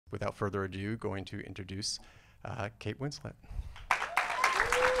without further ado, going to introduce Kate Winslet.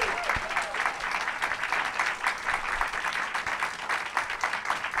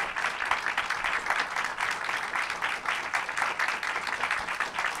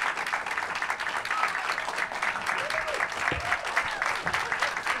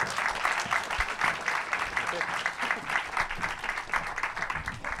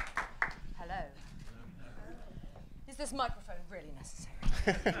 Microphone really necessary?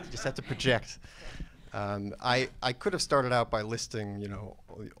 You just have to project. I could have started out by listing, you know,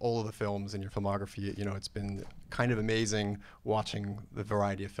 all of the films in your filmography. You know, it's been kind of amazing watching the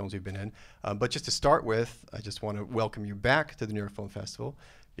variety of films you've been in. But just to start with, I just want to welcome you back to the New York Film Festival,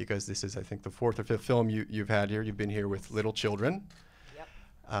 because this is, I think, the 4th or 5th film you've had here. You've been here with Little Children, yep.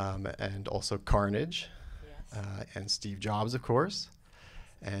 And also Carnage, yes. And Steve Jobs, of course,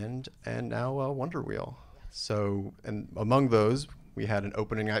 and now Wonder Wheel. So, and among those, we had an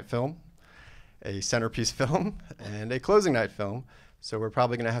opening night film, a centerpiece film, and a closing night film. So we're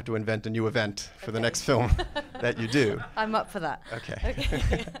probably going to have to invent a new event for the next film that you do. I'm up for that.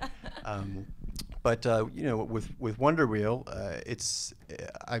 Okay. But you know, with Wonder Wheel,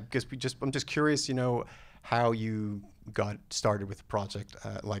 I guess I'm just curious, you know, how you got started with a project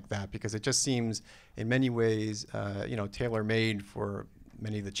like that, because it just seems, in many ways, you know, tailor-made for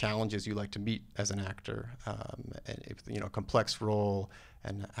many of the challenges you like to meet as an actor, and if, you know, complex role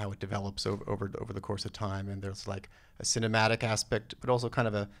and how it develops over the course of time. And there's like a cinematic aspect, but also kind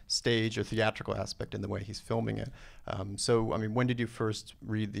of a stage or theatrical aspect in the way he's filming it. So, I mean, when did you first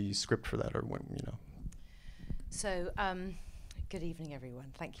read the script for that, or when, you know? So, good evening,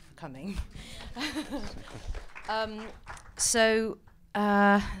 everyone. Thank you for coming.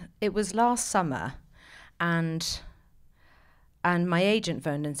 It was last summer, and my agent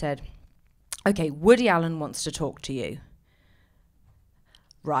phoned and said, okay, Woody Allen wants to talk to you.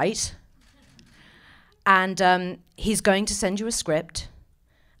 Right. And he's going to send you a script,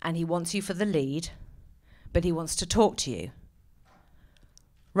 and he wants you for the lead, but he wants to talk to you.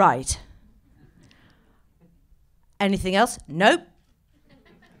 Right. Anything else? Nope.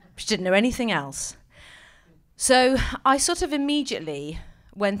 She didn't know anything else. So I sort of immediately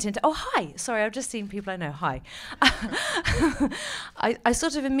went into, oh, hi, sorry, I've just seen people I know, hi. I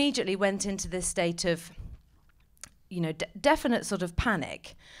sort of immediately went into this state of, you know, definite sort of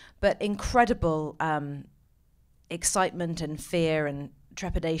panic, but incredible excitement and fear and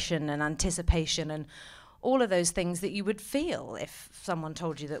trepidation and anticipation and all of those things that you would feel if someone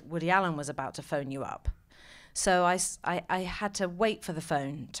told you that Woody Allen was about to phone you up. So I had to wait for the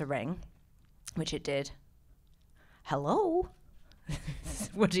phone to ring, which it did. Hello?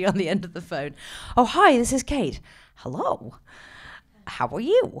 Woody on the end of the phone. Oh, hi, this is Kate. Hello. How are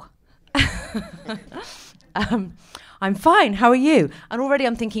you? I'm fine. How are you? And already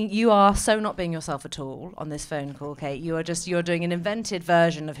I'm thinking, you are so not being yourself at all on this phone call, Kate. You're doing an invented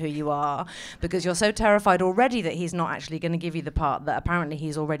version of who you are, because you're so terrified already that he's not actually going to give you the part that apparently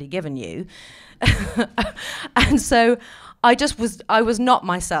he's already given you. And so I was not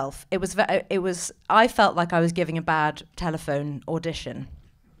myself. I felt like I was giving a bad telephone audition.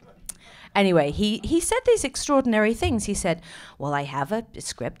 Anyway, he said these extraordinary things. He said, well, I have a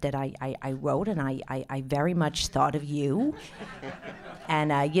script that I wrote, and I very much thought of you.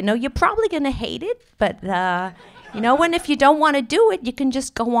 And, you know, you're probably going to hate it, but, you know, and if you don't want to do it, you can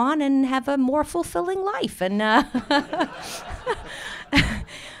just go on and have a more fulfilling life. And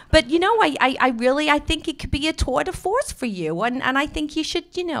but, you know, I think it could be a tour de force for you. And I think you should,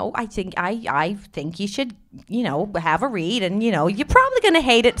 you know, I think you should, you know, have a read. And, you know, you're probably going to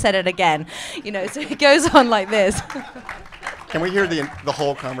hate it, said it again. You know, so it goes on like this. Can we hear the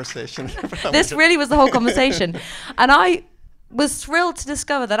whole conversation? This really was the whole conversation. And I was thrilled to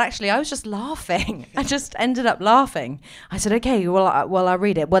discover that actually I was just laughing. I just ended up laughing. I said, okay, well, I'll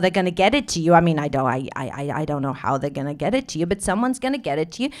read it. Well, they're going to get it to you. I mean, I don't know how they're going to get it to you, but someone's going to get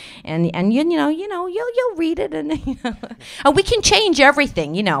it to you, and you know, you'll read it, and you know, and we can change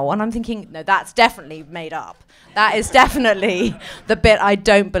everything, you know. And I'm thinking, no, that's definitely made up. That is definitely the bit I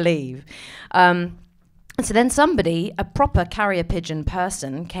don't believe. And so then somebody, a proper carrier pigeon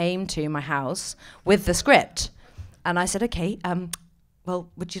person, came to my house with the script. And I said, okay,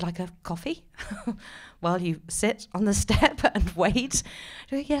 well, would you like a coffee? While you sit on the step and wait.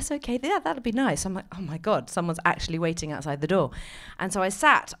 Yes, okay, yeah, that'll be nice. I'm like, oh my God, someone's actually waiting outside the door. And so I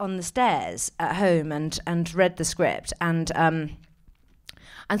sat on the stairs at home and read the script and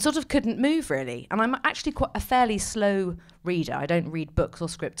sort of couldn't move really. And I'm actually quite a fairly slow reader. I don't read books or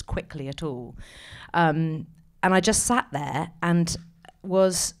scripts quickly at all. And I just sat there and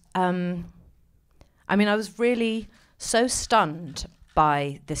was, I was really so stunned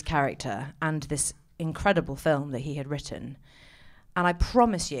by this character and this incredible film that he had written. And I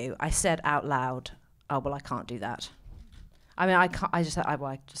promise you, I said out loud, "Oh well, I can't do that." I mean, I can't. I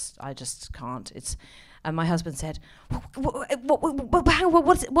just can't. It's. And my husband said, "What's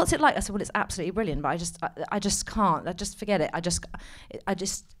it like?" I said, "Well, it's absolutely brilliant, but I just can't. I just forget it. I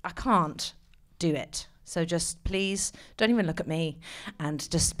can't do it. So just please don't even look at me, and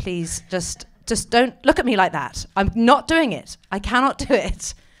just please just don't look at me like that. I'm not doing it. I cannot do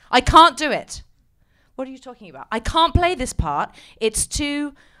it. I can't do it." "What are you talking about?" "I can't play this part. It's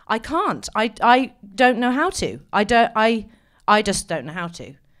too. I can't. I don't know how to. I just don't know how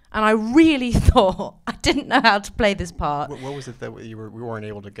to." And I really thought I didn't know how to play this part. What was it that we weren't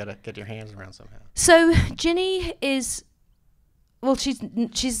able to get your hands around somehow? So Ginny is, well,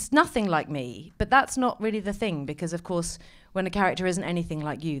 she's nothing like me, but that's not really the thing, because of course when a character isn't anything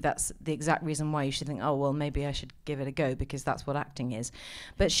like you, that's the exact reason why you should think, oh well, maybe I should give it a go, because that's what acting is.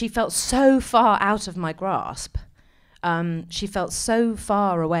 But she felt so far out of my grasp. She felt so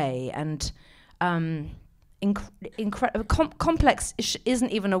far away, and complex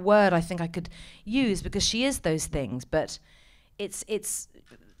isn't even a word I think I could use, because she is those things, but it's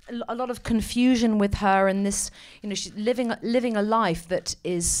a lot of confusion with her, and this, she's living a life that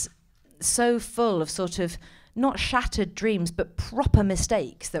is so full of sort of not shattered dreams but proper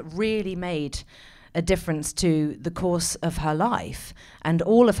mistakes that really made a difference to the course of her life and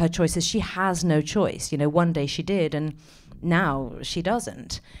all of her choices. She has no choice. One day she did, and now she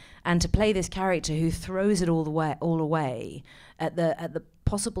doesn't. And to play this character who throws it all away at the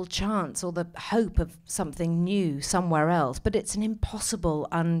possible chance or the hope of something new somewhere else, but it's an impossible,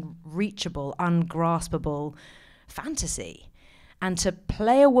 unreachable, ungraspable fantasy. And to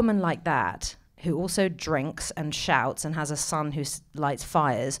play a woman like that, who also drinks and shouts and has a son who lights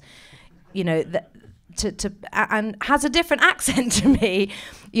fires, and has a different accent to me,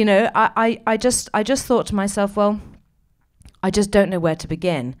 I just thought to myself, well, I just don't know where to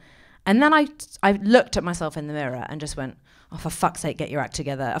begin. And then I looked at myself in the mirror and just went, oh, for fuck's sake, get your act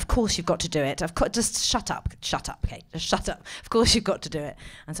together. Of course you've got to do it. Just shut up, okay, just shut up. Of course you've got to do it.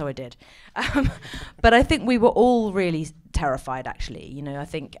 And so I did. But I think we were all really terrified, actually. I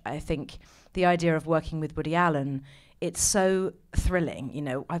think the idea of working with Woody Allen, it's so thrilling.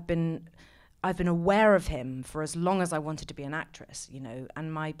 I've been aware of him for as long as I wanted to be an actress,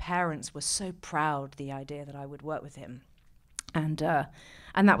 and my parents were so proud, the idea that I would work with him. And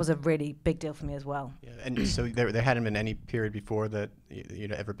that was a really big deal for me as well. Yeah, and so there hadn't been any period before that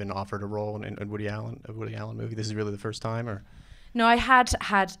you'd ever been offered a role in a Woody Allen movie. This is really the first time, or? No, I had.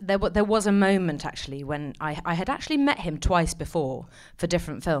 There was a moment actually when I had actually met him twice before for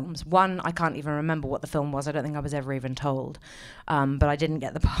different films. One, I can't even remember what the film was. I don't think I was ever even told, but I didn't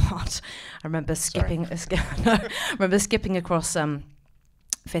get the part. I remember skipping. Remember skipping across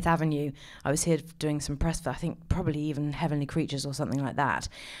Fifth Avenue. I was here doing some press for, I think, probably even Heavenly Creatures or something like that.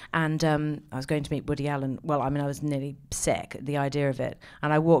 And I was going to meet Woody Allen. Well, I mean, I was nearly sick at the idea of it.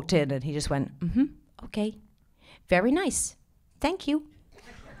 And I walked in and he just went, okay, very nice. Thank you.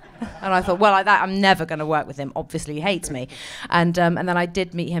 And I thought, well, like that, I'm never going to work with him. Obviously, he hates me. And then I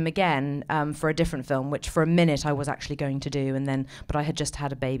did meet him again for a different film, which for a minute I was actually going to do. But I had just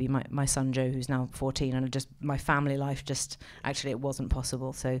had a baby, my son Joe, who's now 14, and my family life actually it wasn't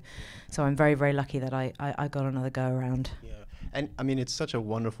possible. So I'm very, very lucky that I got another go around. Yeah, and I mean, it's such a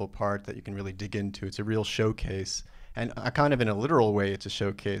wonderful part that you can really dig into. It's a real showcase. And kind of in a literal way, it's a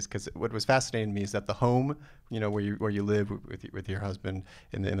showcase, because what was fascinating to me is that the home, where you live with your husband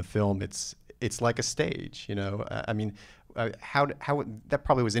in the film, it's like a stage. I mean, how that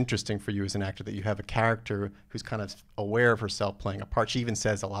probably was interesting for you as an actor, that you have a character who's kind of aware of herself playing a part. She even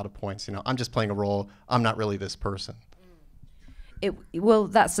says a lot of points, I'm just playing a role. I'm not really this person. Well,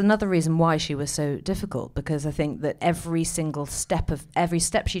 that's another reason why she was so difficult, because I think that every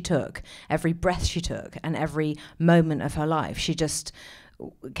step she took, every breath she took, and every moment of her life, she just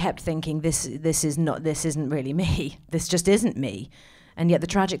kept thinking, this isn't really me. This just isn't me. And yet the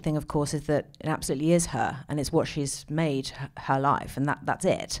tragic thing, of course, is that it absolutely is her, and it's what she's made her life, and that's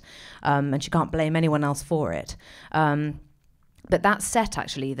it. And she can't blame anyone else for it. But that set,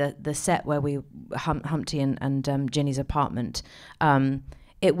 actually, the set where we Humpty and Ginny's apartment,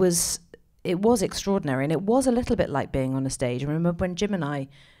 it was extraordinary, and it was a little bit like being on a stage. I remember when Jim,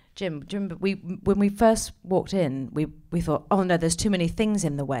 when we first walked in, we thought, oh no, there's too many things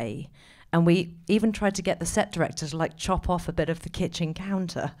in the way, and we even tried to get the set director to chop off a bit of the kitchen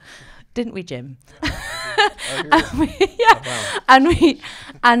counter, didn't we, Jim?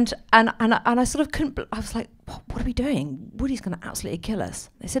 And I sort of couldn't. I was like, what are we doing? Woody's going to absolutely kill us.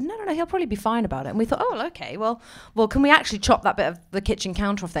 They said, no, he'll probably be fine about it. And we thought, oh, okay, well, can we actually chop that bit of the kitchen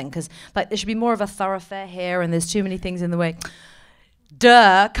counter off then? Because like there should be more of a thoroughfare here, and there's too many things in the way.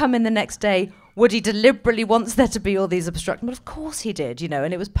 Duh! Come in the next day. Woody deliberately wants there to be all these obstructions, but of course he did, you know,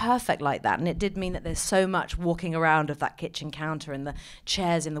 and it was perfect like that. And it did mean that there's so much walking around of that kitchen counter and the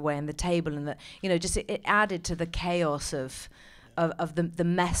chairs in the way and the table and the, you know, just it added to the chaos of the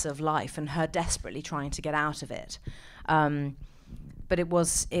mess of life and her desperately trying to get out of it. But it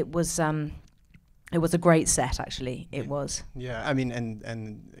was a great set, actually. It was. Yeah, I mean,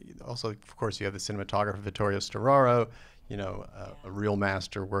 and also, of course, you have the cinematographer Vittorio Storaro, you know, a real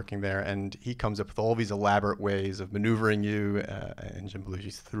master working there, and he comes up with all these elaborate ways of maneuvering you and Jim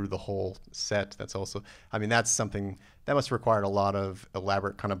Belushi through the whole set. That's also, I mean, that's something that must have required a lot of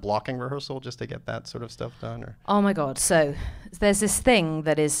elaborate kind of blocking rehearsal just to get that sort of stuff done. Or oh my God! So there's this thing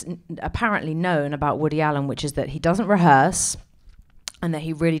that is apparently known about Woody Allen, which is that he doesn't rehearse, and that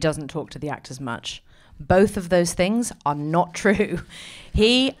he really doesn't talk to the actors much. Both of those things are not true.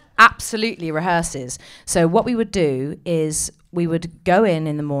 He absolutely rehearses. So what we would do is we would go in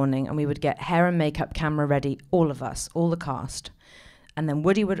the morning and we would get hair and makeup camera ready, all of us, all the cast. And then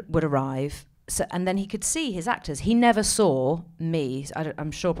Woody would arrive. So, and then he could see his actors. He never saw me,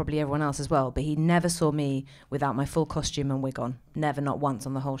 I'm sure probably everyone else as well, but he never saw me without my full costume and wig on. Never, not once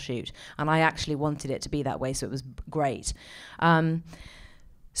on the whole shoot. And I actually wanted it to be that way, so it was great.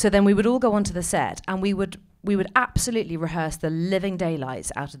 So then we would all go onto the set and we would absolutely rehearse the living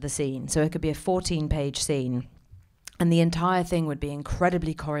daylights out of the scene. So it could be a 14-page scene. And the entire thing would be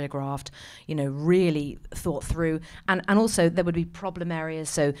incredibly choreographed, you know, really thought through. And also there would be problem areas.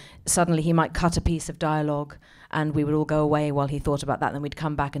 So suddenly he might cut a piece of dialogue and we would all go away while he thought about that. And then we'd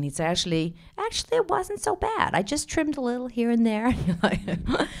come back and he'd say, actually, it wasn't so bad. I just trimmed a little here and there.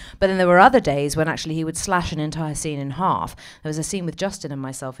 But then there were other days when actually he would slash an entire scene in half. There was a scene with Justin and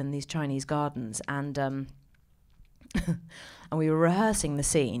myself in these Chinese gardens. And and we were rehearsing the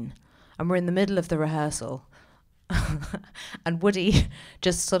scene. And we're in the middle of the rehearsal. And Woody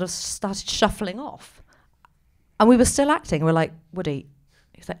just sort of started shuffling off. And we were still acting. We're like, Woody,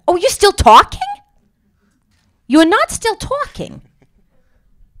 he's like, oh, you're still talking? You're not still talking?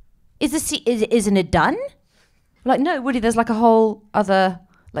 Isn't it done? We're like, no, Woody, there's like a whole other,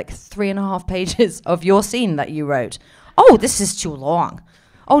 like 3.5 pages of your scene that you wrote. Oh, this is too long.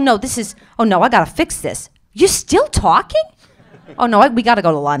 Oh no, I gotta fix this. You're still talking? Oh no, we gotta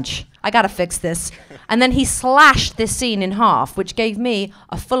go to lunch. I gotta fix this. And then he slashed this scene in half, which gave me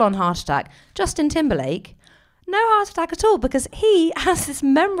a full-on heart attack. Justin Timberlake, no heart attack at all, because he has this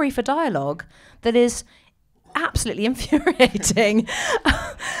memory for dialogue that is absolutely infuriating.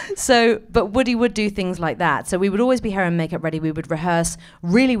 But Woody would do things like that. So we would always be hair and makeup ready. We would rehearse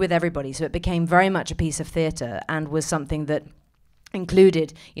really with everybody. So it became very much a piece of theatre and was something that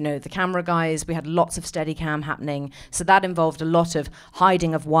included, you know, the camera guys. We had lots of Steadicam happening, so that involved a lot of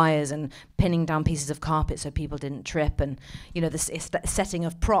hiding of wires and pinning down pieces of carpet so people didn't trip, and you know, the setting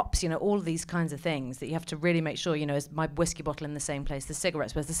of props, you know, all of these kinds of things that you have to really make sure, you know, is my whiskey bottle in the same place, the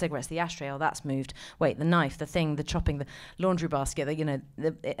cigarettes, where's the cigarettes, the ashtray, oh that's moved, wait, the knife, the thing, the chopping, the laundry basket, you know,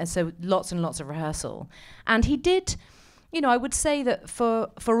 and so lots and lots of rehearsal. And he did, you know, I would say that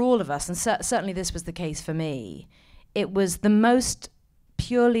for all of us, and certainly this was the case for me, it was the most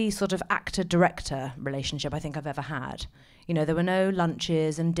purely sort of actor-director relationship I think I've ever had. You know, there were no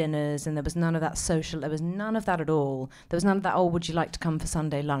lunches and dinners, and there was none of that social, there was none of that at all. There was none of that, oh, would you like to come for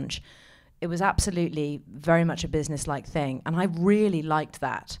Sunday lunch? It was absolutely very much a business-like thing, and I really liked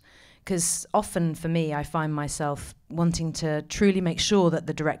that, because often for me, I find myself wanting to truly make sure that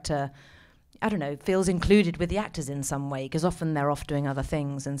the director, I don't know, feels included with the actors in some way, because often they're off doing other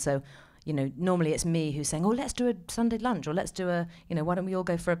things, and so, you know, normally it's me who's saying, oh, let's do a Sunday lunch, or let's do a, you know, why don't we all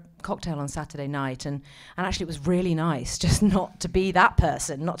go for a cocktail on Saturday night? And actually it was really nice just not to be that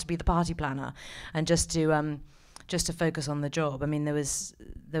person, not to be the party planner, and just to focus on the job. I mean, there was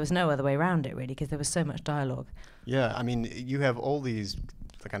no other way around it, really, because there was so much dialogue. Yeah, I mean, you have all these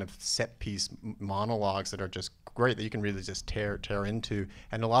kind of set piece monologues that are just great, that you can really just tear into,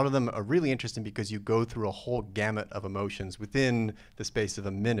 and a lot of them are really interesting because you go through a whole gamut of emotions within the space of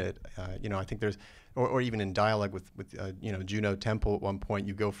a minute. You know, I think there's or even in dialogue with you know, Juno Temple at one point,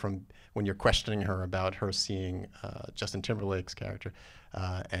 you go from when you're questioning her about her seeing Justin Timberlake's character,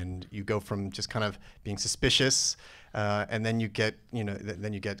 and you go from just kind of being suspicious, and then you get, you know,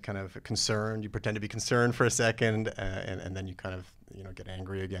 then you get kind of concerned. You pretend to be concerned for a second, and then you kind of, you know, get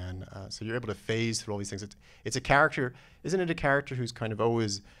angry again. So you're able to phase through all these things. It's a character, isn't it? A character who's kind of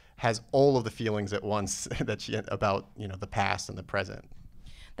always has all of the feelings at once that she about, you know, the past and the present.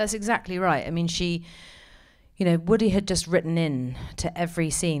 That's exactly right. I mean, she, you know, Woody had just written in to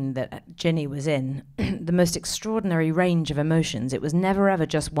every scene that Ginny was in the most extraordinary range of emotions. It was never ever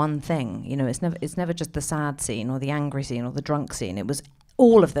just one thing. You know, it's never just the sad scene or the angry scene or the drunk scene. It was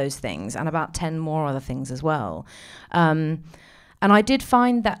all of those things and about 10 more other things as well. And I did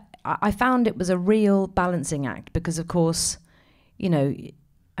find that I found it was a real balancing act because, of course, you know,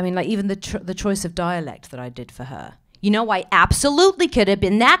 I mean, like even the choice of dialect that I did for her. You know, I absolutely could have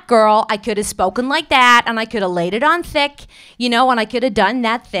been that girl. I could have spoken like that, and I could have laid it on thick, you know, and I could have done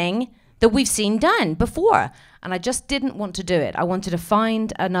that thing that we've seen done before. And I just didn't want to do it. I wanted to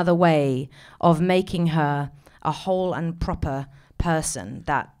find another way of making her a whole and proper person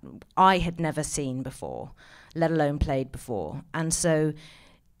that I had never seen before, let alone played before. And so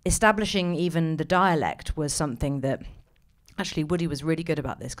establishing even the dialect was something that actually Woody was really good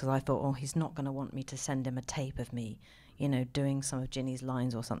about this, because I thought, oh, he's not going to want me to send him a tape of me, you know, doing some of Ginny's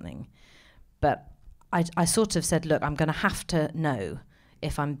lines or something. But I sort of said, look, I'm going to have to know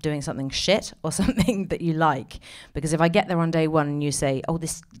if I'm doing something shit or something that you like, because if I get there on day one and you say, oh,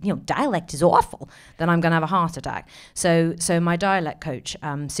 this, you know, dialect is awful, then I'm going to have a heart attack. So my dialect coach,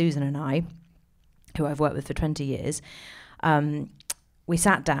 Susan, and I, who I've worked with for 20 years, we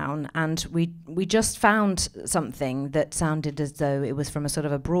sat down and we just found something that sounded as though it was from a sort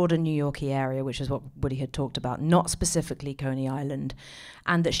of a broader New Yorkie area, which is what Woody had talked about, not specifically Coney Island,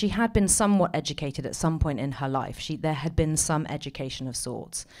 and that she had been somewhat educated at some point in her life. There had been some education of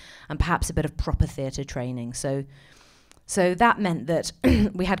sorts, and perhaps a bit of proper theatre training. So that meant that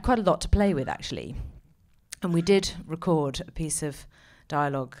we had quite a lot to play with, actually. And we did record a piece of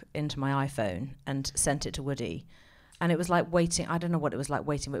dialogue into my iPhone and sent it to Woody. And it was like waiting, I don't know what it was like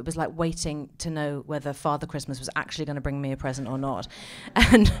waiting, but it was like waiting to know whether Father Christmas was actually going to bring me a present or not.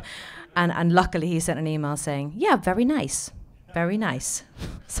 And luckily he sent an email saying, yeah, very nice,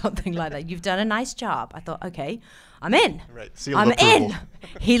 something like that. You've done a nice job. I thought, okay, I'm in. Right. Seal of approval. In.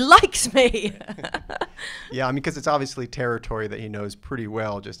 He likes me. Yeah, I mean, because it's obviously territory that he knows pretty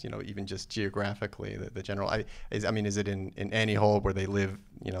well, just, you know, even just geographically, the general. I mean, is it in Annie Hall where they live,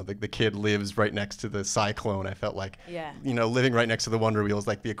 you know, the kid lives right next to the cyclone? I felt like, yeah, you know, living right next to the Wonder Wheel is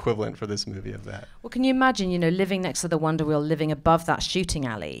like the equivalent for this movie of that. Well, can you imagine, you know, living next to the Wonder Wheel, living above that shooting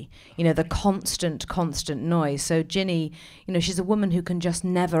alley, you know, the constant noise. So Ginny, you know, she's a woman who can just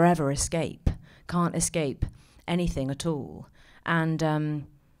never, ever escape, can't escape anything at all. And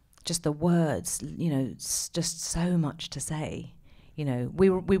just the words, you know, it's just so much to say. You know, we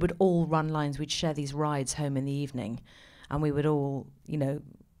would all run lines. We'd share these rides home in the evening, and we would all, you know,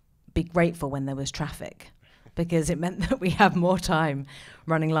 be grateful when there was traffic, because it meant that we have more time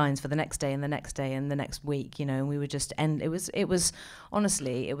running lines for the next day and the next day and the next week, you know, and we would just end. It was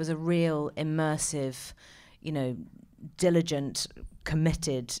honestly, it was a real immersive, you know, diligent,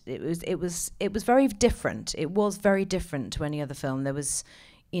 committed. It was very different. It was very different to any other film. There was,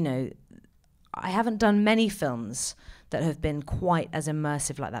 you know, I haven't done many films that have been quite as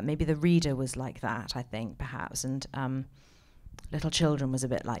immersive like that. Maybe The Reader was like that, I think, perhaps, and Little Children was a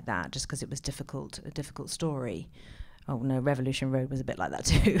bit like that, just because it was a difficult story. Oh no, Revolution Road was a bit like that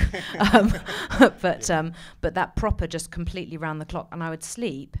too. But that proper, just completely round the clock. And I would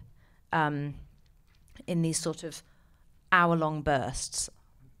sleep in these sort of hour-long bursts,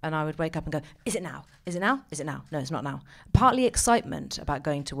 and I would wake up and go, is it now? Is it now? Is it now? No, it's not now. Partly excitement about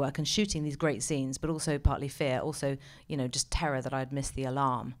going to work and shooting these great scenes, but also partly fear, also, you know, just terror that I'd missed the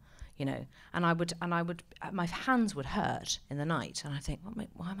alarm, you know. And I would, my hands would hurt in the night, and I'd think,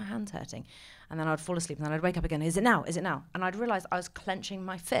 why are my hands hurting? And then I'd fall asleep, and then I'd wake up again, is it now? Is it now? And I'd realise I was clenching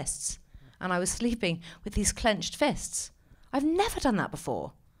my fists, and I was sleeping with these clenched fists. I've never done that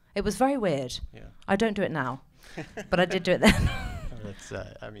before. It was very weird. Yeah. I don't do it now, but I did do it then.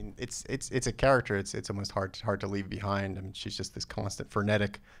 I mean, it's a character. It's almost hard to leave behind. I mean, she's just this constant,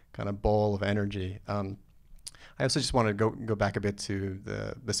 frenetic kind of ball of energy. I also just want to go back a bit to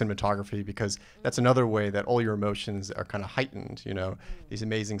the cinematography, because that's another way that all your emotions are kind of heightened. You know, these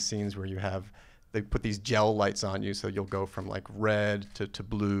amazing scenes where they put these gel lights on you, so you'll go from like red to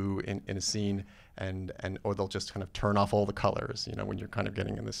blue in a scene, and or they'll just kind of turn off all the colors, you know, when you're kind of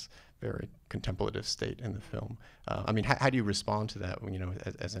getting in this very contemplative state in the film. I mean, how do you respond to that, you know,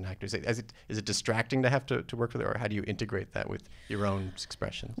 as an actor? Is it distracting to have to work with it, or how do you integrate that with your own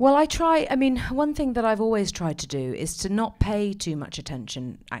expression? Well, I mean, one thing that I've always tried to do is to not pay too much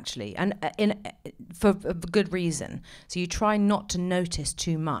attention, actually, and for a good reason. So you try not to notice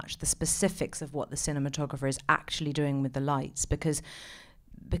too much the specifics of what the cinematographer is actually doing with the lights, because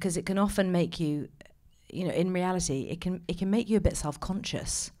it can often make you, you know, in reality, it can make you a bit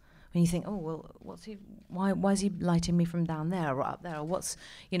self-conscious. When you think, oh, well, why is he lighting me from down there or up there, or what's,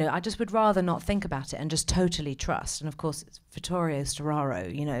 you know, I just would rather not think about it and just totally trust. And of course, it's Vittorio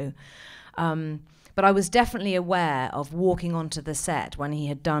Storaro, you know. But I was definitely aware of walking onto the set when he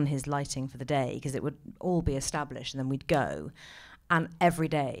had done his lighting for the day, because it would all be established and then we'd go. And every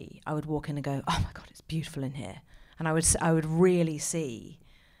day I would walk in and go, oh my God, it's beautiful in here. And I would really see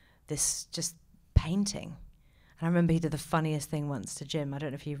this just painting. And I remember he did the funniest thing once to Jim. I don't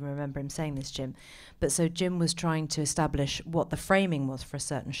know if you even remember him saying this, Jim. But so Jim was trying to establish what the framing was for a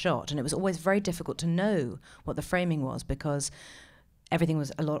certain shot. And it was always very difficult to know what the framing was, because everything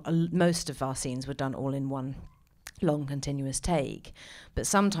was most of our scenes were done all in one long continuous take. But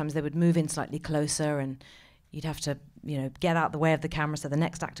sometimes they would move in slightly closer and you'd have to, you know, get out the way of the camera so the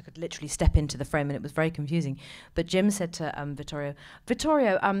next actor could literally step into the frame, and it was very confusing. But Jim said to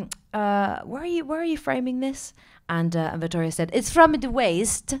Vittorio, where are you framing this? And Vittorio said, it's from the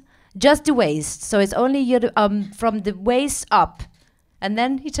waist, just the waist. So it's only your from the waist up. And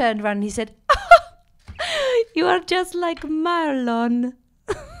then he turned around and he said, you are just like Marlon.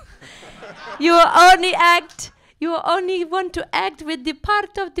 You only want to act with the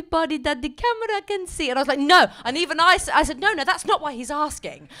part of the body that the camera can see. And I was like, no. And even I said, no, that's not why he's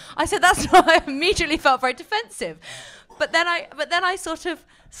asking. I said, that's not. I immediately felt very defensive. But then I sort of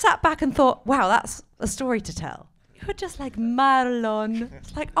sat back and thought, wow, that's a story to tell. You're just like Marlon.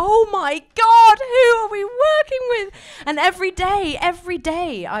 It's like, oh my God, who are we working with? And every day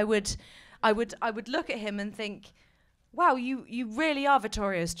I would look at him and think, wow, you really are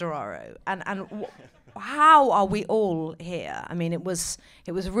Vittorio Storaro. And how are we all here? I mean, it was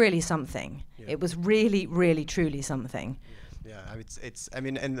really something. Yeah. It was really, really, truly something. Yeah, I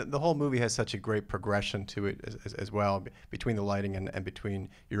mean, and the whole movie has such a great progression to it as well, between the lighting and between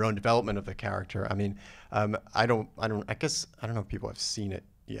your own development of the character. I mean, I guess I don't know if people have seen it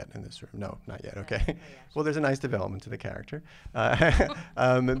yet in this room. No, not yet. Okay. Yeah. Well, there's a nice development to the character,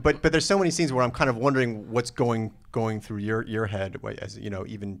 but there's so many scenes where I'm kind of wondering what's going through your head, as you know,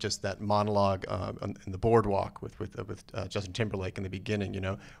 even just that monologue in the boardwalk with Justin Timberlake in the beginning, you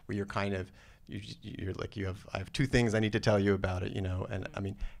know, where you're kind of you're like, I have two things I need to tell you about it, you know. And I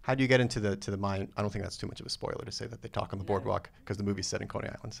mean, how do you get into the mind? I don't think that's too much of a spoiler to say that they talk on the boardwalk, because the movie's set in Coney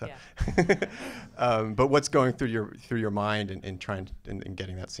Island. So, yeah. But what's going through your mind in trying in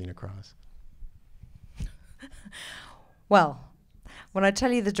getting that scene across? Well, when I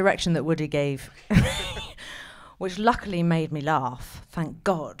tell you the direction that Woody gave, which luckily made me laugh, thank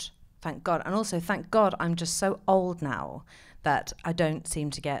God, and also thank God I'm just so old now that I don't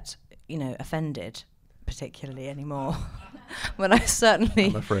seem to get, you know, offended particularly anymore. When I certainly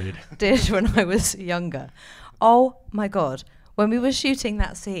I'm afraid. did when I was younger. Oh my God, when we were shooting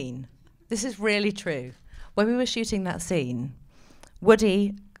that scene, this is really true. When we were shooting that scene,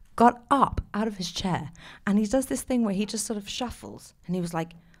 Woody got up out of his chair and he does this thing where he just sort of shuffles, and he was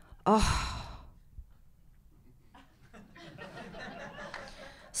like, oh,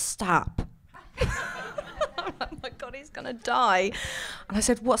 stop. Oh my God, he's gonna die. And I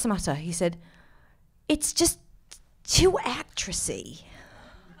said, what's the matter? He said, it's just too actressy.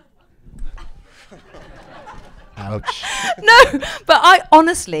 Ouch. No, but I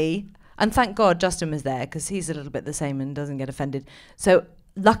honestly, and thank God Justin was there, because he's a little bit the same and doesn't get offended. So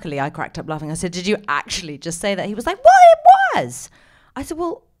luckily I cracked up laughing. I said, did you actually just say that? He was like, well, it was. I said,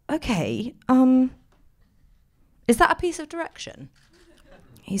 well, okay. Is that a piece of direction?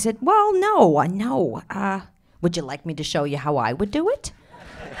 He said, well, no, I know. Would you like me to show you how I would do it?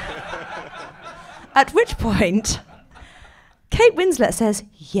 At which point, Kate Winslet says,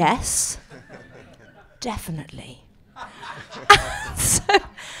 yes, definitely.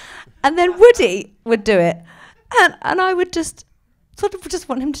 And then Woody would do it. And I would just sort of just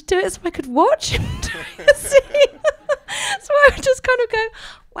want him to do it so I could watch him doing the scene. So I would just kind of go,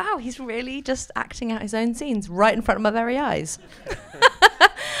 wow, he's really just acting out his own scenes right in front of my very eyes.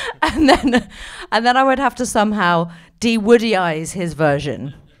 And then I would have to somehow de-Woodyize his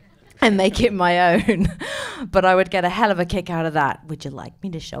version and make it my own. But I would get a hell of a kick out of that. Would you like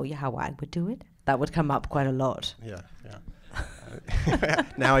me to show you how I would do it? That would come up quite a lot. Yeah.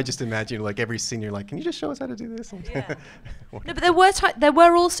 Now I just imagine like every scene you're like, can you just show us how to do this? Yeah. No, but there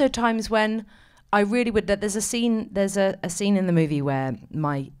were also times when I really would. There's a scene in the movie where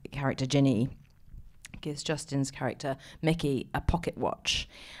my character Ginny gives Justin's character Mickey a pocket watch,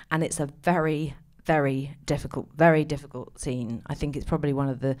 and it's a very, very difficult scene. I think it's probably one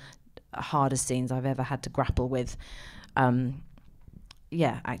of the hardest scenes I've ever had to grapple with. Actually,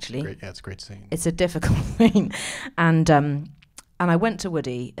 it's a great scene. It's a difficult scene, and I went to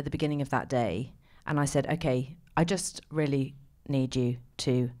Woody at the beginning of that day, and I said, "Okay, I just really need you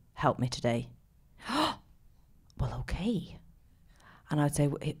to help me today." Well, okay. And I'd say,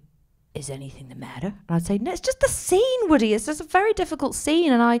 is anything the matter? And I'd say, no, it's just the scene, Woody. It's just a very difficult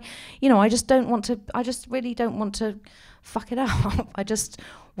scene, and I just really don't want to fuck it up. I just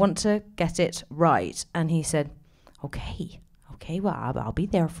want to get it right. And he said, okay, well, I'll be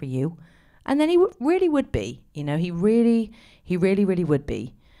there for you. And then he really would be, he really would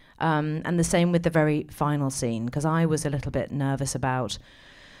be. And the same with the very final scene, because I was a little bit nervous about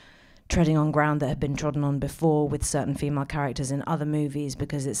treading on ground that had been trodden on before with certain female characters in other movies,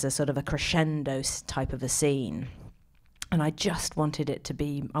 because it's a sort of a crescendo type of a scene. And I just wanted it to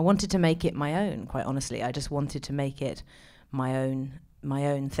be, I wanted to make it my own, quite honestly. I just wanted to make it my own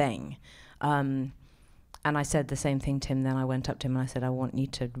thing. And I said the same thing to him. Then I went up to him and I said, I want you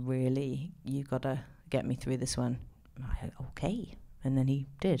to really, you got to get me through this one. Okay. And then he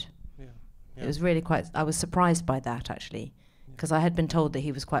did. Yeah. It was really I was surprised by that, actually. Because I had been told that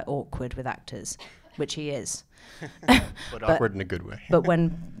he was quite awkward with actors, which he is. but awkward in a good way. But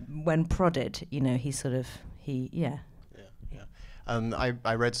when prodded, yeah.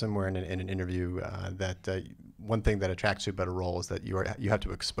 I read somewhere in an interview that one thing that attracts you about a role is that you have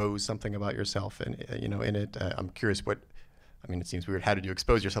to expose something about yourself, and in it. I'm curious what. I mean, it seems weird. How did you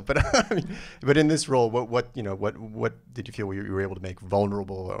expose yourself? But but in this role, what did you feel you were able to make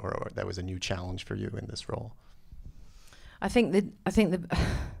vulnerable, or that was a new challenge for you in this role? I think that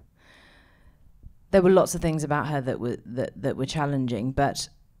there were lots of things about her that were challenging, but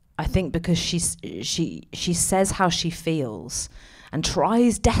I think because she says how she feels and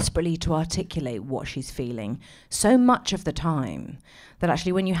tries desperately to articulate what she's feeling so much of the time that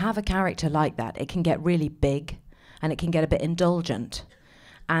actually when you have a character like that, it can get really big and it can get a bit indulgent,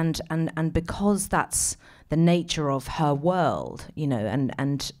 and because that's the nature of her world,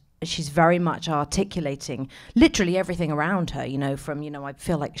 and she's very much articulating literally everything around her, from, I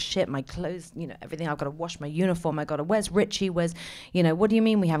feel like shit, my clothes, everything, I've got to wash my uniform, where's Richie, what do you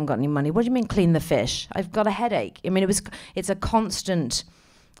mean we haven't got any money? What do you mean clean the fish? I've got a headache. I mean, it's a constant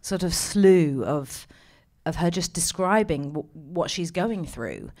sort of slew of her just describing what she's going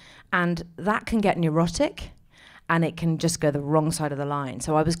through. And that can get neurotic and it can just go the wrong side of the line.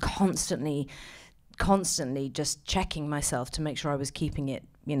 So I was constantly just checking myself to make sure I was keeping it,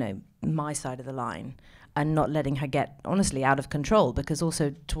 my side of the line and not letting her get, honestly, out of control, because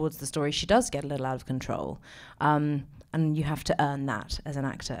also towards the story she does get a little out of control. And you have to earn that as an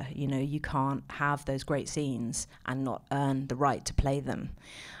actor. You can't have those great scenes and not earn the right to play them.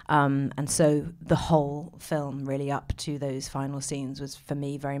 And so the whole film, really up to those final scenes, was for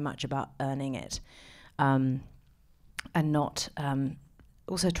me very much about earning it. And not...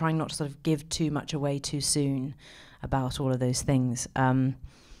 also trying not to sort of give too much away too soon about all of those things.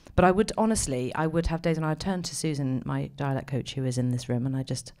 But I would have days when I would turn to Susan, my dialect coach, who is in this room, and I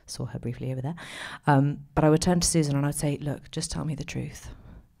just saw her briefly over there. But I would turn to Susan and I'd say, look, just tell me the truth.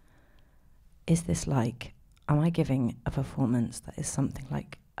 Is this am I giving a performance that is something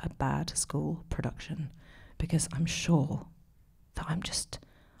like a bad school production? Because I'm sure that I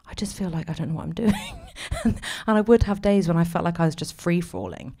just feel like I don't know what I'm doing. And I would have days when I felt like I was just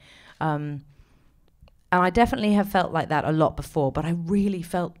free-falling. And I definitely have felt like that a lot before, but I really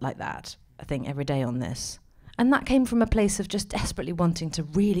felt like that, I think, every day on this. And that came from a place of just desperately wanting to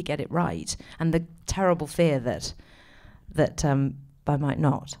really get it right, and the terrible fear that I might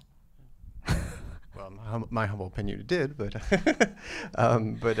not. Well, my humble opinion, you did, but...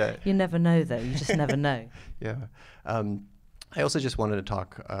 you never know, though. You just never know. Yeah. I also just wanted to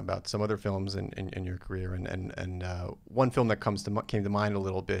talk about some other films in your career, and one film that came to mind a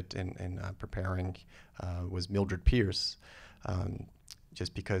little bit in preparing was Mildred Pierce,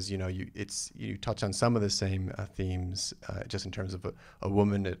 just because you touch on some of the same themes, just in terms of a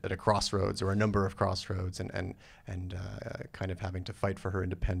woman at a crossroads, or a number of crossroads, and kind of having to fight for her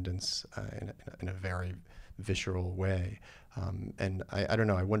independence in a very visceral way. And I don't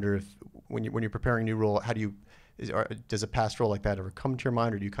know. I wonder if when you're preparing a new role, how do you does a past role like that ever come to your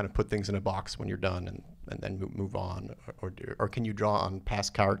mind, or do you kind of put things in a box when you're done and then move on, or can you draw on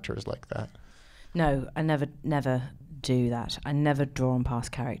past characters like that? No, I never do that. I never draw on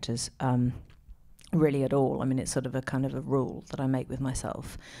past characters. Really at all. I mean, it's sort of a kind of a rule that I make with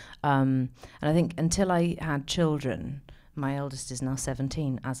myself. And I think until I had children, my eldest is now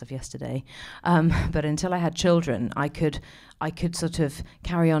 17 as of yesterday, but until I had children, I could sort of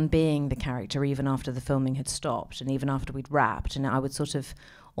carry on being the character even after the filming had stopped and even after we'd wrapped, and I would sort of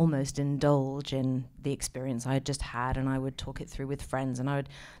almost indulge in the experience I had just had, and I would talk it through with friends, and I would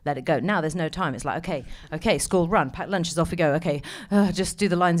let it go. Now there's no time. It's like, okay, school run, pack lunches, off we go. Okay, just do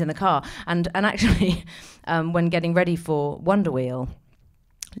the lines in the car. And actually, when getting ready for Wonder Wheel,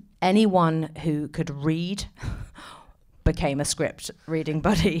 anyone who could read became a script reading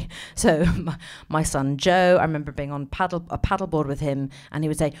buddy. So my son Joe, I remember being on a paddleboard with him, and he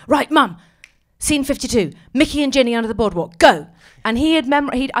would say, "Right, Mum, scene 52, Mickey and Ginny under the boardwalk, go." And he'd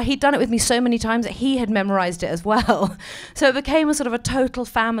done it with me so many times that he had memorized it as well. So it became a sort of a total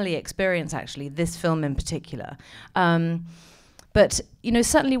family experience, actually, this film in particular. But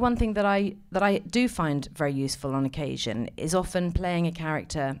certainly one thing that I do find very useful on occasion is often playing a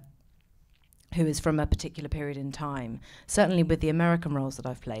character who is from a particular period in time. Certainly with the American roles that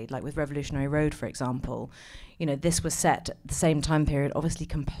I've played, like with Revolutionary Road, for example, this was set at the same time period, obviously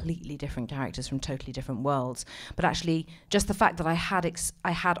completely different characters from totally different worlds. But actually, just the fact that I had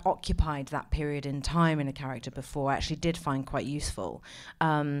occupied that period in time in a character before, I actually did find quite useful.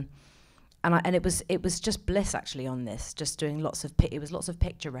 And it was just bliss actually on this, just doing lots of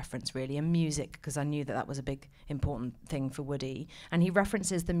picture reference really, and music, because I knew that was a big important thing for Woody, and he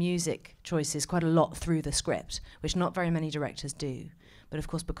references the music choices quite a lot through the script, which not very many directors do. But of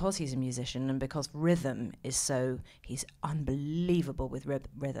course, because he's a musician and because rhythm is he's unbelievable with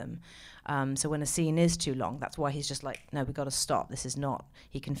rhythm. So when a scene is too long, that's why he's just like, no, we've got to stop. This is not.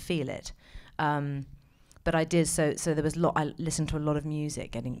 He can feel it. But I did, so there was I listened to a lot of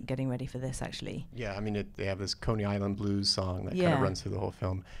music getting ready for this, actually. Yeah, I mean, they have this Coney Island Blues song that kind of runs through the whole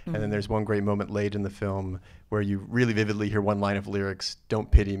film. And then there's one great moment late in the film where you really vividly hear one line of lyrics,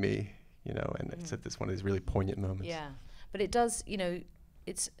 "Don't pity me," and it's at this one of these really poignant moments. Yeah, but it does,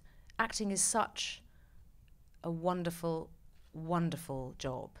 acting is such a wonderful, wonderful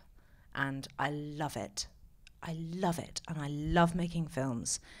job, and I love it. I love it, and I love making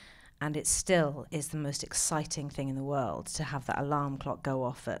films. And it still is the most exciting thing in the world to have that alarm clock go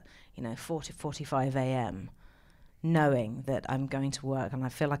off at 4:45 a.m., knowing that I'm going to work and I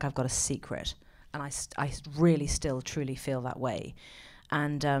feel like I've got a secret. And I really still truly feel that way.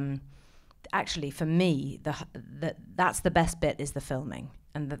 And actually, for me, that's the best bit is the filming,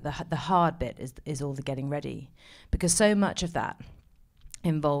 and the hard bit is all the getting ready, because so much of that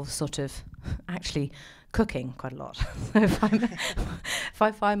involves sort of actually cooking quite a lot. So if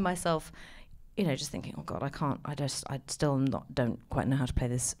I find myself, just thinking, oh God, I still don't quite know how to play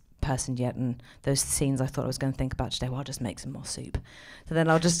this person yet, and those scenes I thought I was going to think about today, well, I'll just make some more soup. So then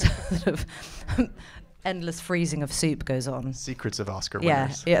I'll just sort of endless freezing of soup goes on. Secrets of Oscar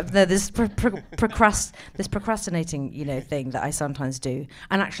winners. Yeah. This procrastinating, thing that I sometimes do,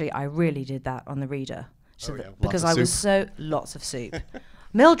 and actually I really did that on the reader, because I was lots of soup.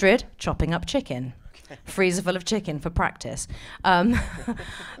 Mildred chopping up chicken. Freezer full of chicken for practice.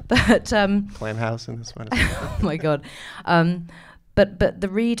 But Clam house in this one. Oh my God. But the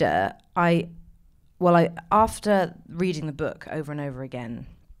reader, after reading the book over and over again,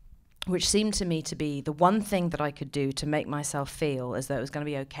 which seemed to me to be the one thing that I could do to make myself feel as though it was going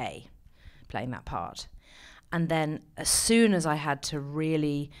to be okay playing that part. And then as soon as I had to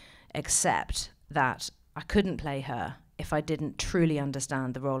really accept that I couldn't play her if I didn't truly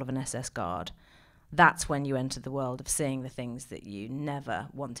understand the role of an SS guard, that's when you enter the world of seeing the things that you never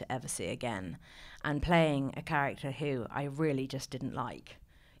want to ever see again. And playing a character who I really just didn't like,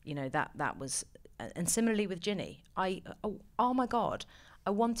 that was, and similarly with Ginny, oh my God, I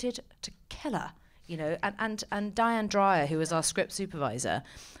wanted to kill her, and Diane Dreyer, who was our script supervisor,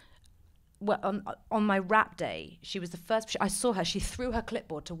 on my wrap day, she was the first, I saw her, she threw her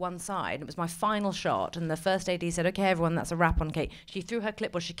clipboard to one side, it was my final shot, and the first AD said, okay everyone, that's a wrap on Kate. She threw her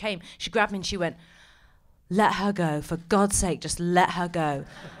clipboard, she came, she grabbed me and she went, let her go, for God's sake, just let her go.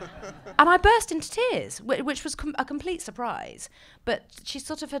 And I burst into tears, which was a complete surprise, but she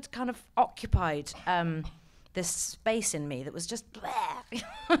sort of had kind of occupied this space in me that was just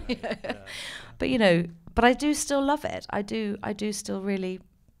but I do still love it. I do still really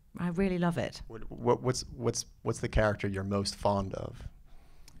love it. What's the character you're most fond of?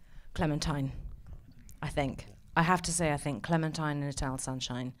 Clementine, I think. I have to say, I think Clementine in Eternal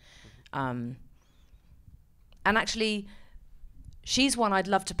Sunshine. And actually, she's one I'd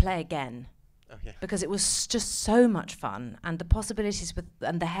love to play again. Okay. Because it was just so much fun, and the possibilities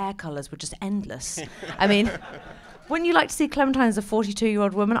and the hair colours were just endless. I mean, Wouldn't you like to see Clementine as a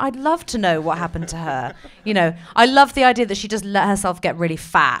 42-year-old woman? I'd love to know what happened to her. You know, I love the idea that she just let herself get really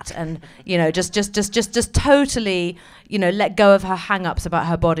fat and, you know, just totally, you know, let go of her hang-ups about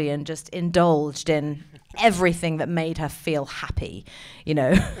her body and just indulged in everything that made her feel happy, you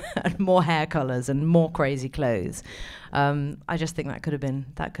know, and more hair colours and more crazy clothes. I just think that could have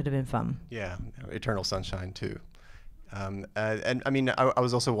been fun. Yeah, Eternal Sunshine too. And I mean, I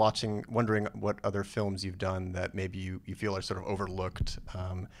was also wondering what other films you've done that maybe you feel are sort of overlooked.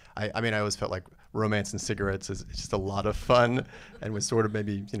 I mean, I always felt like Romance and Cigarettes is just a lot of fun and was sort of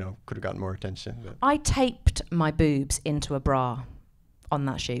maybe, you know, could have gotten more attention. But. I taped my boobs into a bra on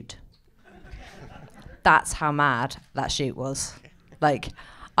that shoot. That's how mad that shoot was. Like,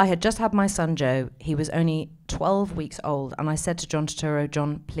 I had just had my son Joe. He was only 12 weeks old. And I said to John Turturro,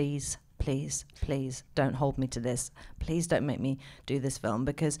 John, please, please, please don't hold me to this. Please don't make me do this film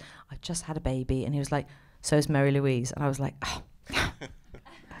because I've just had a baby. And he was like, so's Mary Louise. And I was like, oh.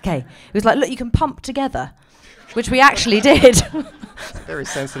 Okay. He was like, look, you can pump together, which we actually did. It's very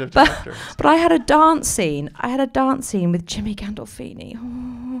sensitive to actors. But I had a dance scene. I had a dance scene with Jimmy Gandolfini.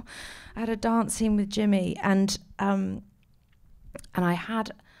 Oh, I had a dance scene with Jimmy, and I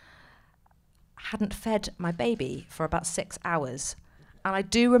hadn't fed my baby for about 6 hours. And I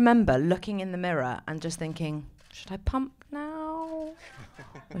do remember looking in the mirror and just thinking, should I pump now?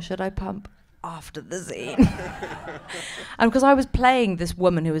 Or should I pump after the scene? And because I was playing this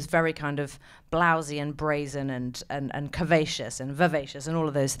woman who was very kind of blousy and brazen and curvaceous and vivacious and all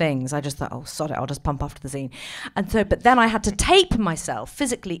of those things, I just thought, oh, sod it, I'll just pump after the scene. And so, but then I had to tape myself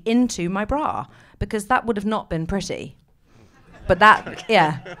physically into my bra because that would have not been pretty. But that,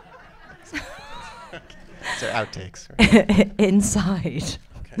 yeah. So outtakes. Right? Inside.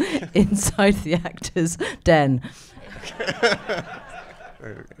 Okay. Inside the actor's den.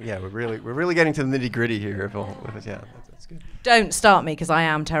 Yeah, we're really getting to the nitty gritty here. Yeah, that's good. Don't start me because I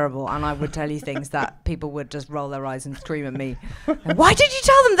am terrible, and I would tell you things that people would just roll their eyes and scream at me. Why did you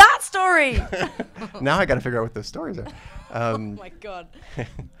tell them that story? Now I got to figure out what those stories are. Oh my God.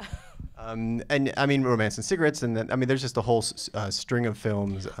 And I mean, Romance and Cigarettes, and then I mean, there's just a whole string of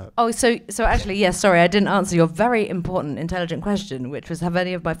films. So actually, yes. Sorry, I didn't answer your very important, intelligent question, which was, have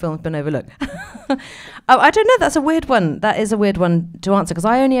any of my films been overlooked? I don't know. That's a weird one. That is a weird one to answer because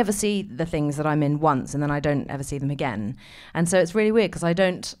I only ever see the things that I'm in once, and then I don't ever see them again. And so it's really weird because I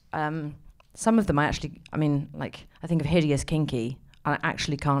don't. Some of them I mean, like I think of Hideous Kinky, and I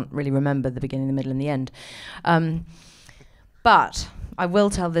actually can't really remember the beginning, the middle, and the end. But I will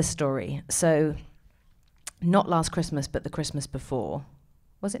tell this story. So, not last Christmas, but the Christmas before.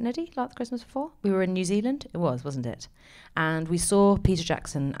 Was it, Niddy? Last Christmas before? We were in New Zealand. It was, wasn't it? And we saw Peter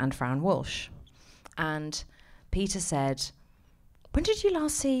Jackson and Fran Walsh. And Peter said, when did you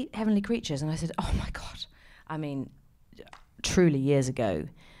last see Heavenly Creatures? And I said, oh my God. I mean, truly years ago.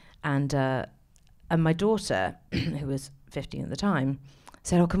 And my daughter, who was 15 at the time,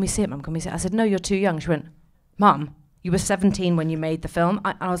 said, oh, can we see it, Mum? Can we see it? I said, no, you're too young. She went, Mum, you were 17 when you made the film.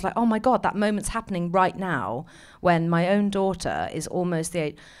 And I was like, oh my God, that moment's happening right now when my own daughter is almost the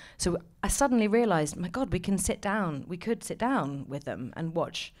age. So I suddenly realized, my God, we could sit down with them and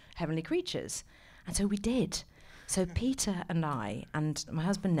watch Heavenly Creatures. And so we did. So Peter and I and my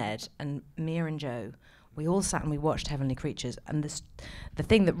husband Ned and Mia and Joe, we all sat and we watched Heavenly Creatures. And the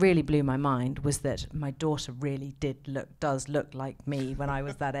thing that really blew my mind was that my daughter really does look like me when I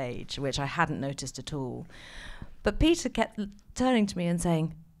was that age, which I hadn't noticed at all. But Peter kept turning to me and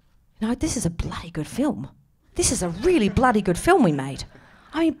saying, no, this is a bloody good film. This is a really bloody good film we made.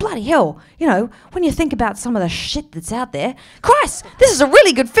 I mean, bloody hell, you know, when you think about some of the shit that's out there, Christ, this is a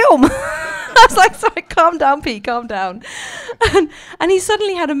really good film. I was like, sorry, calm down, Pete, calm down. And he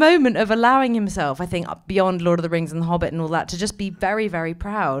suddenly had a moment of allowing himself, I think, beyond Lord of the Rings and The Hobbit and all that, to just be very, very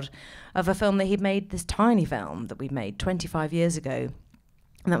proud of a film that he'd made, this tiny film that we made 25 years ago.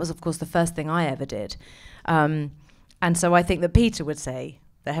 And that was, of course, the first thing I ever did. And so I think that Peter would say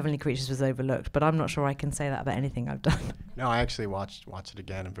that Heavenly Creatures was overlooked, but I'm not sure I can say that about anything I've done. No, I actually watched it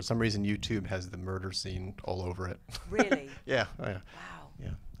again, and for some reason YouTube has the murder scene all over it. Really? Yeah. Oh, yeah. Wow.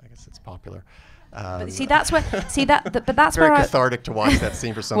 Yeah, I guess it's popular. But see, that's where but that's very where cathartic to watch that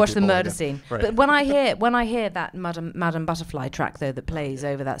scene for some watch people. the murder scene. Right. But when I hear that Madam Butterfly track though that plays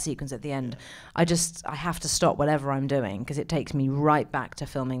over that sequence at the end, I have to stop whatever I'm doing because it takes me right back to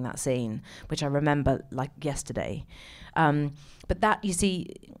filming that scene, which I remember like yesterday. But that, you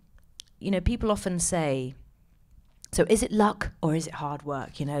see, you know, people often say, so is it luck or is it hard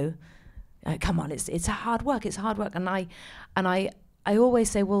work? You know, come on, it's hard work. It's hard work, and I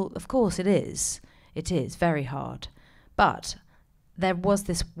always say, well, of course it is. It is very hard. But there was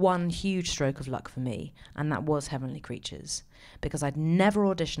this one huge stroke of luck for me, and that was Heavenly Creatures, because I'd never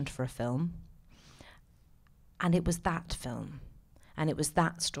auditioned for a film, and it was that film, and it was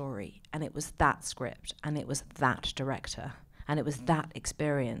that story, and it was that script, and it was that director, and it was that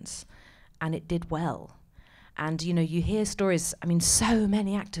experience, and it did well. And, you know, you hear stories, I mean, so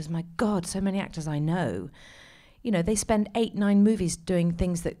many actors, my God, so many actors I know, you know, they spend 8, 9 movies doing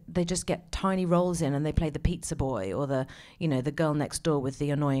things that they just get tiny roles in, and they play the pizza boy or the, you know, the girl next door with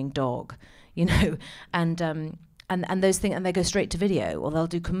the annoying dog, you know, and those things, and they go straight to video, or they'll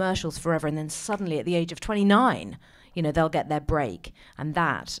do commercials forever, and then suddenly at the age of 29, you know, they'll get their break. And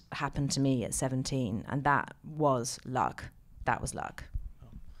that happened to me at 17, and that was luck. That was luck.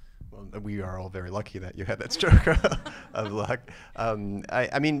 Well, we are all very lucky that you had that stroke of luck.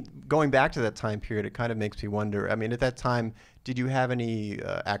 I mean, going back to that time period, it kind of makes me wonder, I mean, at that time, did you have any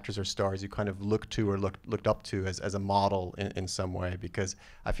actors or stars you kind of looked to or looked up to as a model in some way? Because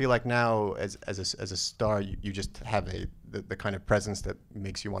I feel like now, as a star, you just have the kind of presence that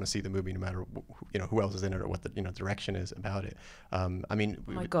makes you want to see the movie, no matter you know who else is in it or what the direction is about it. I mean,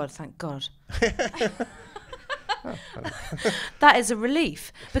 oh my God, thank God. That is a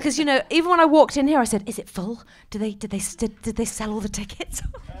relief, because, you know, even when I walked in here, I said, "Is it full? Did they sell all the tickets?"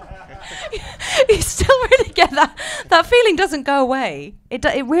 You still really get that feeling. Doesn't go away. It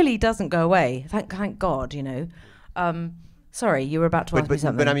really doesn't go away. Thank God, you know. Sorry, you were about to ask me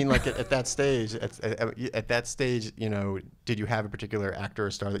something. But I mean, like at that stage, at that stage, you know, did you have a particular actor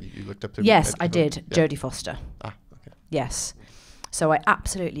or star that you looked up to? Yes, I did. Yeah. Jodie Foster. Ah, okay. Yes. So I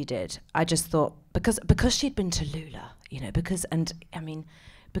absolutely did. I just thought, because she'd been Tallulah, you know, because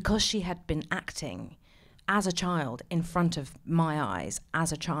she had been acting as a child in front of my eyes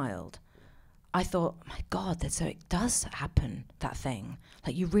as a child, I thought, my God, so it does happen, that thing.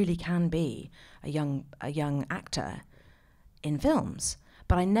 Like, you really can be a young actor in films.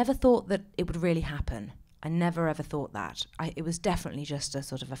 But I never thought that it would really happen. I never ever thought that. It was definitely just a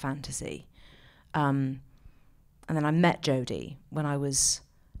sort of a fantasy. And then I met Jodie when I was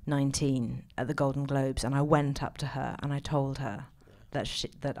 19 at the Golden Globes, and I went up to her and I told her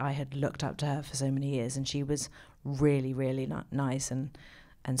that I had looked up to her for so many years, and she was really, really nice and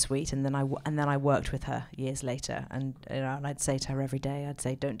sweet. And then I worked with her years later, and you know, and I'd say to her every day, I'd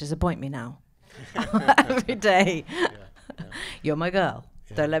say, "Don't disappoint me now." Every day. Yeah. You're my girl.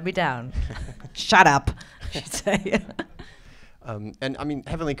 Yeah. Don't let me down. Shut up, she'd say. And I mean,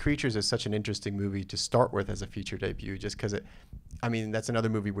 Heavenly Creatures is such an interesting movie to start with as a feature debut, just because I mean, that's another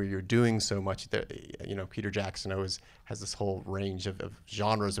movie where you're doing so much that, you know, Peter Jackson always has this whole range of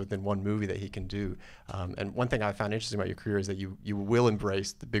genres within one movie that he can do. And one thing I found interesting about your career is that you will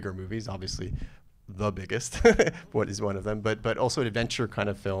embrace the bigger movies, obviously the biggest, what is one of them, but also adventure kind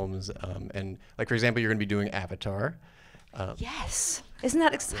of films. And like, for example, you're going to be doing Avatar. Yes. Isn't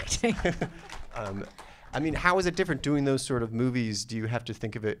that exciting? I mean, how is it different doing those sort of movies? Do you have to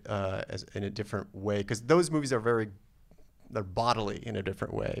think of it as in a different way? Because those movies are they're bodily in a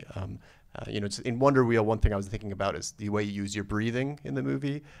different way. You know, in Wonder Wheel, one thing I was thinking about is the way you use your breathing in the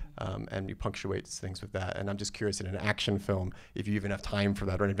movie, and you punctuate things with that. And I'm just curious, in an action film, if you even have time for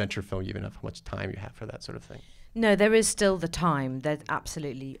that, or an adventure film, you even have how much time you have for that sort of thing. No, there is still the time. There's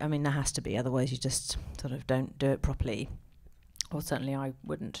absolutely, I mean, there has to be, otherwise you just sort of don't do it properly. Or certainly I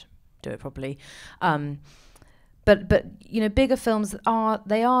wouldn't do it properly. But you know, bigger films are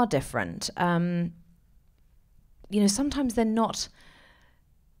different. You know, sometimes they're not.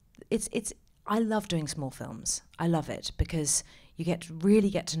 It's. I love doing small films. I love it because you really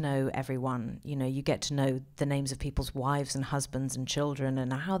get to know everyone. You know, you get to know the names of people's wives and husbands and children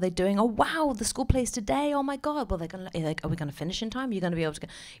and how they're doing. Oh wow, the school plays today. Oh my God. Well, are we going to finish in time? Are you going to be able to?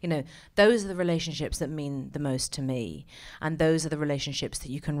 You know, those are the relationships that mean the most to me, and those are the relationships that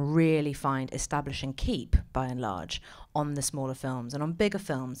you can really find, establish, and keep by and large on the smaller films. And on bigger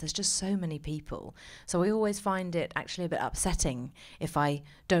films, there's just so many people. So I always find it actually a bit upsetting if I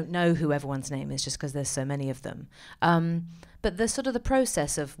don't know who everyone's name is just because there's so many of them. But the sort of the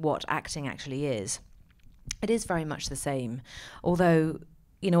process of what acting actually is, it is very much the same. Although,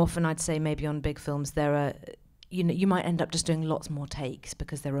 you know, often I'd say maybe on big films there are, you know, you might end up just doing lots more takes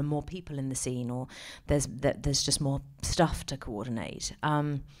because there are more people in the scene, or there's just more stuff to coordinate.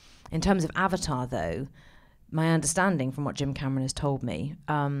 In terms of Avatar, though, my understanding from what Jim Cameron has told me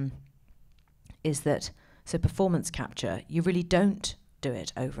is that, so performance capture, you really don't do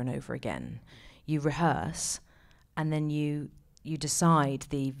it over and over again. You rehearse, and then you decide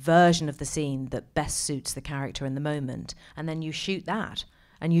the version of the scene that best suits the character in the moment, and then you shoot that,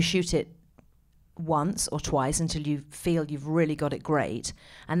 and you shoot it once or twice until you feel you've really got it great,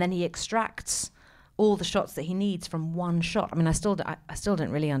 and then he extracts all the shots that he needs from one shot. I mean, I still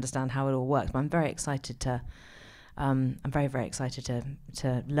don't really understand how it all works, but I'm very excited to. I'm very, very excited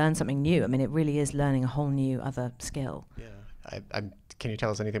to learn something new. I mean, it really is learning a whole new other skill. Yeah. Can you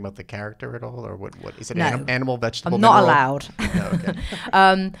tell us anything about the character at all, or what is it? No. Animal, vegetable? I'm not mineral? allowed. No,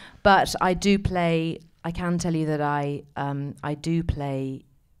 okay. But I do play. I can tell you that I do play.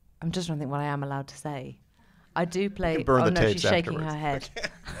 I'm just trying to think what I am allowed to say. I do play. You can burn oh the no, tapes she's shaking afterwards. her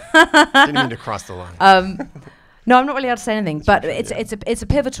head. Didn't mean to cross the line. No, I'm not really allowed to say anything, but Sure, it's a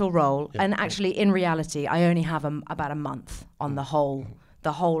pivotal role, Yeah. and actually, in reality, I only have about a month on the whole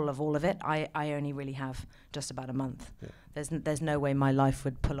of all of it. I only really have just about a month. Yeah. There's no way my life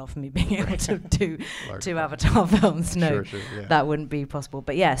would pull off me being able to do Large two part. Avatar films. No, Sure, yeah. that wouldn't be possible.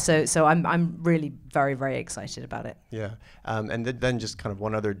 But yeah, so I'm really very, very excited about it. Yeah, and then just kind of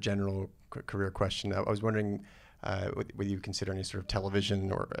one other general career question. I was wondering whether you consider any sort of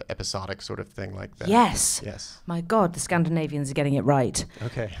television or episodic sort of thing like that. Yes. Yes. My God, the Scandinavians are getting it right.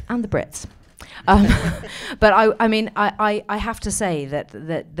 Okay. And the Brits. But I mean, I have to say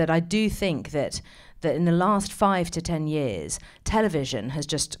that I do think that in the last 5 to 10 years, television has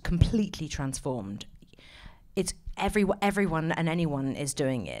just completely transformed. It's everyone and anyone is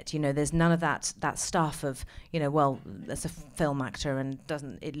doing it. You know, there's none of that stuff of, you know, well, there's a film actor and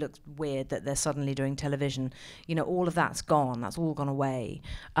it looks weird that they're suddenly doing television. You know, all of that's gone. That's all gone away.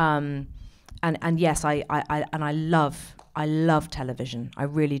 And yes, I love television. I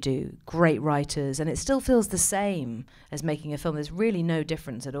really do. Great writers, and it still feels the same as making a film. There's really no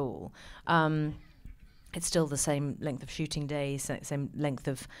difference at all. It's still the same length of shooting days, same length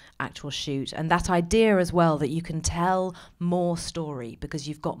of actual shoot. And that idea as well that you can tell more story because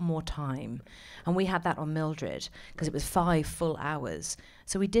you've got more time. And we had that on Mildred because it was 5 full hours.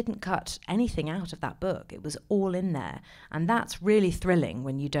 So we didn't cut anything out of that book. It was all in there. And that's really thrilling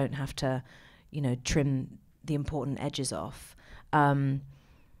when you don't have to, you know, trim the important edges off. And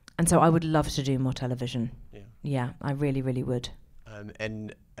so I would love to do more television. Yeah, I really, really would.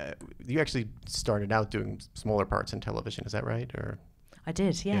 And you actually started out doing smaller parts in television, is that right? Or I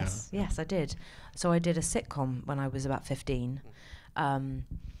did, yes. Yeah. Yes, I did. So I did a sitcom when I was about 15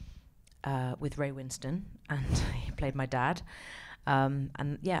 with Ray Winston, and he played my dad.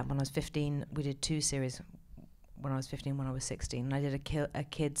 And yeah, when I was 15, we did 2 series when I was 15, when I was 16. And I did a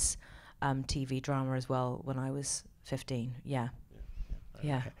kids TV drama as well when I was 15, yeah.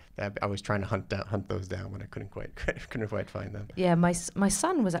 Yeah. I was trying to hunt those down when I couldn't quite find them. Yeah, my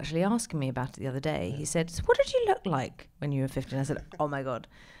son was actually asking me about it the other day. Yeah. He said, "So what did you look like when you were 15?" I said, "Oh my God."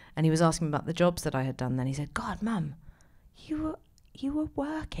 And he was asking me about the jobs that I had done then. He said, "God, Mum, you were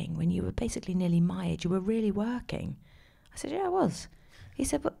working when you were basically nearly my age. You were really working." I said, "Yeah, I was." He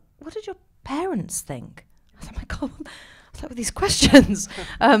said, "But what did your parents think?" I said, "Oh my God, what's up with these questions?"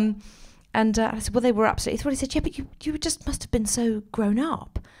 And I said, well, they were absolutely thrilled. He said, yeah, but you just must have been so grown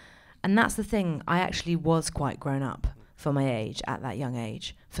up. And that's the thing. I actually was quite grown up for my age, at that young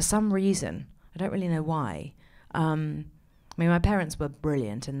age. For some reason. I don't really know why. I mean, my parents were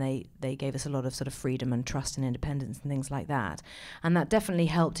brilliant, and they gave us a lot of sort of freedom and trust and independence and things like that. And that definitely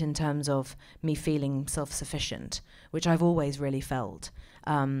helped in terms of me feeling self-sufficient, which I've always really felt.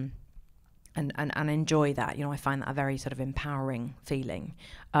 And enjoy that. You know, I find that a very sort of empowering feeling.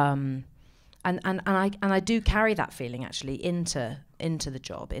 And I do carry that feeling actually into the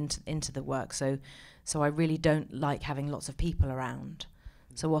job, into the work. So I really don't like having lots of people around.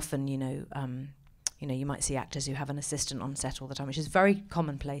 So often, you know, you might see actors who have an assistant on set all the time, which is very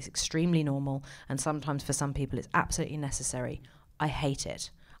commonplace, extremely normal, and sometimes for some people it's absolutely necessary. I hate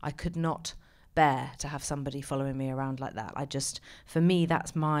it. I could not bear to have somebody following me around like that. For me,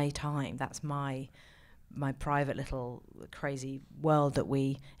 that's my time. That's my private little crazy world that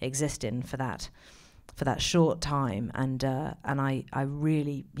we exist in for that short time, and I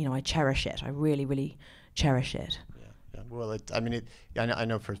really, you know, I cherish it. I really, really cherish it. Yeah. Well, I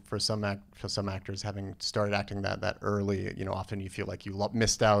know for some actors, having started acting that early, you know, often you feel like you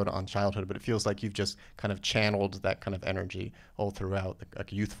missed out on childhood, but it feels like you've just kind of channeled that kind of energy all throughout,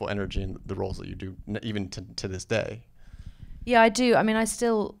 like youthful energy in the roles that you do, even to this day. Yeah, I do. I mean, I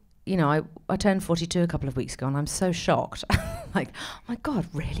still. You know, I turned 42 a couple of weeks ago, and I'm so shocked. Like, oh my God,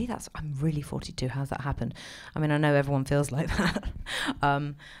 really? I'm really 42. How's that happened? I mean, I know everyone feels like that,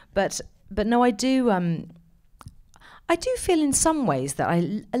 but no, I do feel in some ways that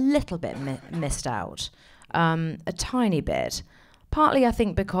I a little bit missed out, a tiny bit. Partly, I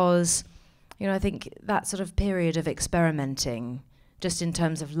think because, you know, I think that sort of period of experimenting, just in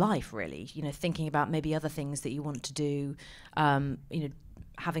terms of life, really. You know, thinking about maybe other things that you want to do. You know.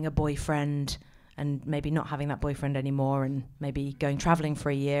 Having a boyfriend maybe not having that boyfriend anymore, and maybe going traveling for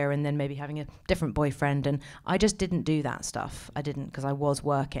a year, and then maybe having a different boyfriend. And I just didn't do that stuff. I didn't, because I was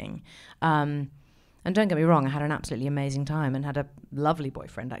working. And don't get me wrong, I had an absolutely amazing time and had a lovely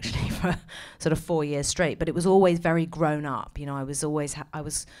boyfriend actually for sort of 4 years straight. But it was always very grown up. You know, I was always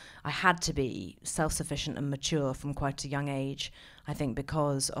I had to be self-sufficient and mature from quite a young age. I think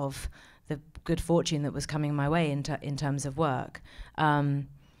because of the good fortune that was coming my way in terms of work.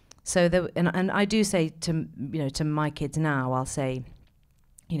 So and I do say to my kids now, I'll say,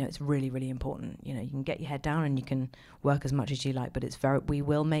 you know, it's really, really important. You know, you can get your head down and you can work as much as you like, but we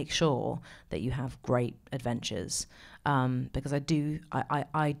will make sure that you have great adventures, because I do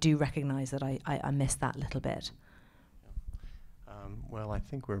recognize that I miss that little bit. Well, I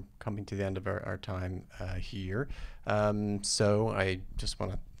think we're coming to the end of our time here. So I just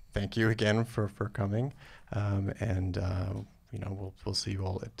want to thank you again for coming, and you know, we'll see you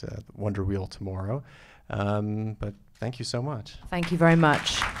all at Wonder Wheel tomorrow. But thank you so much. Thank you very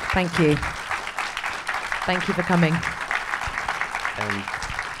much. Thank you. Thank you for coming. And